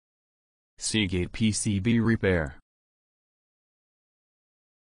Seagate PCB repair.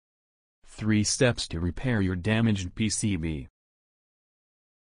 3 steps to repair your damaged PCB.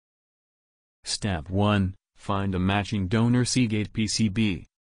 Step 1. Find a matching donor Seagate PCB.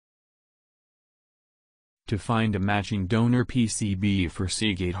 To find a matching donor PCB for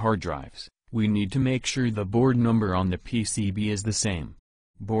Seagate hard drives, we need to make sure the board number on the PCB is the same.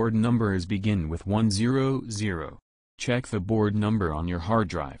 Board numbers begin with 100. Check the board number on your hard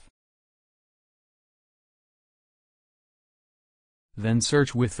drive. Then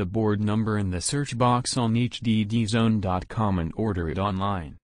search with the board number in the search box on hddzone.com and order it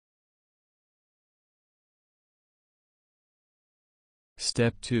online.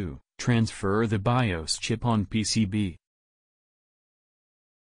 Step 2. Transfer the BIOS chip on PCB.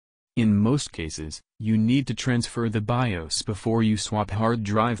 In most cases, you need to transfer the BIOS before you swap hard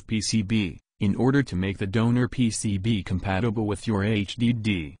drive PCB, in order to make the donor PCB compatible with your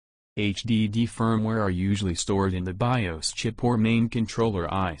HDD. HDD firmware are usually stored in the BIOS chip or main controller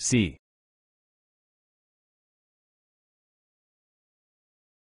IC.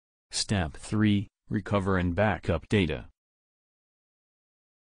 Step 3. Recover and backup data.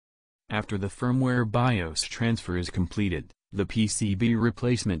 After the firmware BIOS transfer is completed, the PCB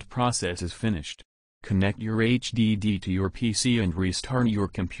replacement process is finished. Connect your HDD to your PC and restart your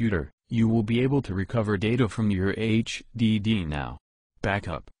computer. You will be able to recover data from your HDD now.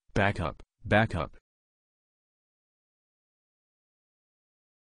 Backup, backup, backup.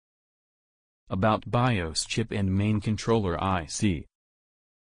 About BIOS chip and main controller IC.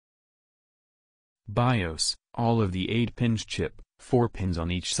 BIOS, all of the 8-pin chip, 4 pins on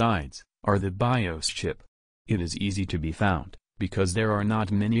each sides, are the BIOS chip. It is easy to be found, because there are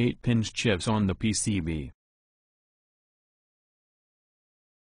not many 8-pin chips on the PCB.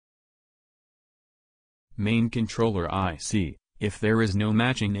 Main controller IC. If there is no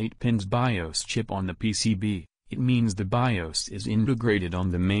matching 8-pin BIOS chip on the PCB, it means the BIOS is integrated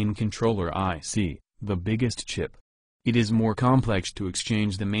on the main controller IC, the biggest chip. It is more complex to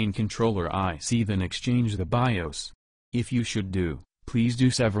exchange the main controller IC than exchange the BIOS. If you should do, please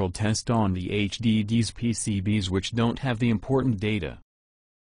do several tests on the HDD's PCBs which don't have the important data.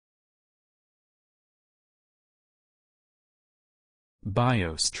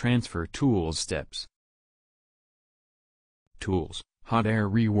 BIOS transfer tools steps. Tools, hot air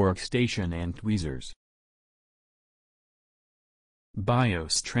reworkstation and tweezers.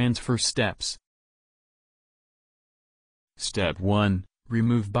 BIOS transfer steps. Step 1.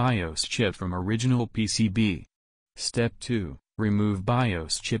 Remove BIOS chip from original PCB. Step 2. Remove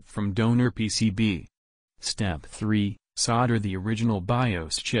BIOS chip from donor PCB. Step 3. Solder the original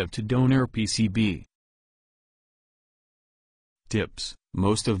BIOS chip to donor PCB. Tips.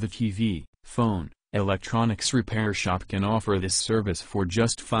 Most of the TV, phone, electronics repair shop can offer this service for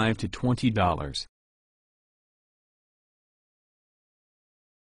just $5 to $20.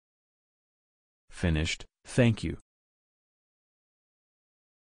 Finished. Thank you.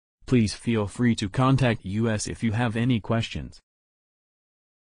 Please feel free to contact us if you have any questions.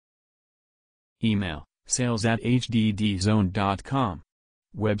 Email, sales@hddzone.com.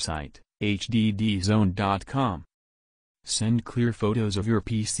 Website, hddzone.com. Send clear photos of your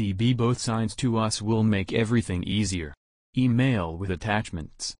PCB both sides to us, will make everything easier. Email with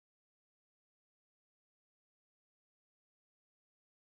attachments.